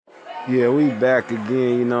Yeah, we back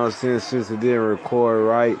again, since it didn't record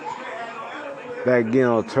right. Back again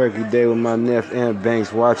on Turkey Day with my nephew Ant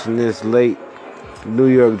Banks watching this late New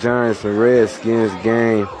York Giants and Redskins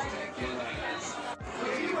game.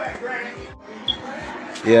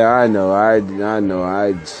 Yeah, I know. I know.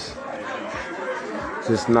 I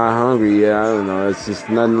just not hungry. Yeah, I don't know. It's just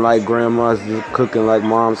nothing like grandma's cooking like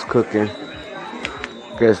mom's cooking.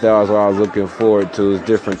 Guess that was what I was looking forward to. It's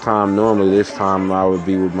different time. Normally this time I would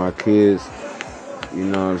be with my kids. You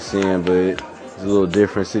know what I'm saying? But it's a little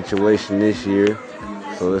different situation this year.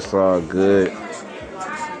 So it's all good.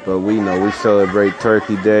 But we know we celebrate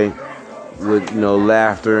Turkey Day with,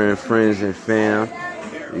 laughter and friends and fam.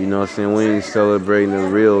 You know what I'm saying? We ain't celebrating the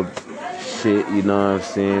real shit, you know what I'm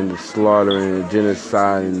saying? The slaughter and the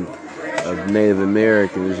genocide of Native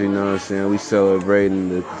Americans, you know what I'm saying? We celebrating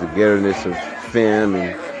the togetherness of fam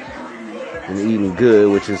and eating good,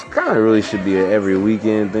 which is kind of really should be an every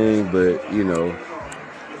weekend thing, but,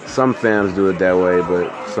 some fams do it that way, but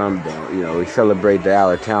some don't. We celebrate the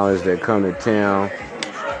out of towners that come to town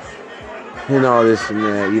and all this and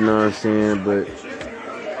that, you know what I'm saying? But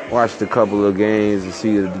watched a couple of games and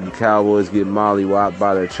see the Cowboys get mollywopped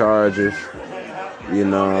by the Chargers. You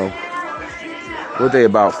know, what they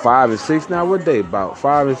about 5-6 now? What they about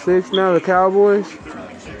 5-6 now? The Cowboys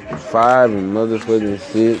 5 and motherfucking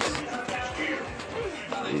 6.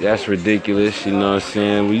 That's ridiculous. You know what I'm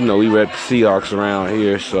saying? We rep the Seahawks around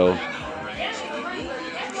here, so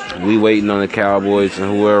we waiting on the Cowboys and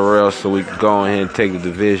whoever else so we can go ahead and take the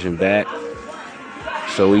division back.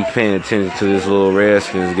 So we paying attention to this little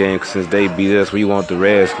Redskins game since they beat us. We want the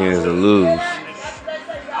Redskins to lose.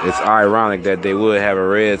 It's ironic that they would have a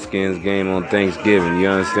Redskins game on Thanksgiving. You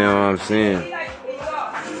understand what I'm saying?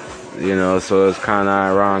 So it's kind of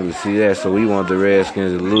ironic to see that. So we want the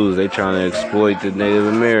Redskins to lose. They trying to exploit the Native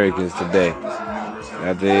Americans today.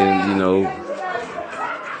 But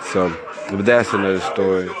that's another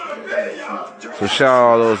story. So shout out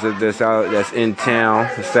all those that's in town,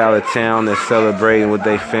 that's out of town, that's celebrating with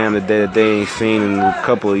their family today that they ain't seen in a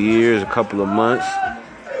couple of years, a couple of months,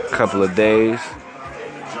 a couple of days.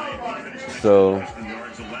 So,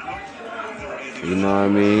 you know what I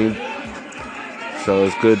mean? So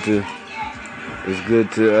it's good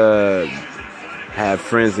to have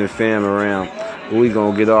friends and fam around. But we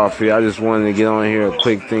gonna get off here. I just wanted to get on here a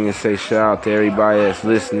quick thing and say shout out to everybody that's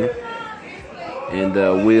listening. And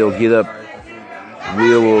Will will get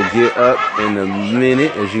up in a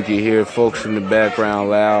minute, as you can hear folks in the background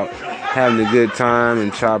loud, having a good time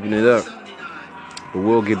and chopping it up. But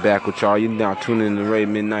we'll get back with y'all. You now tuning in to Ray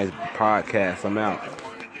Midnight podcast. I'm out.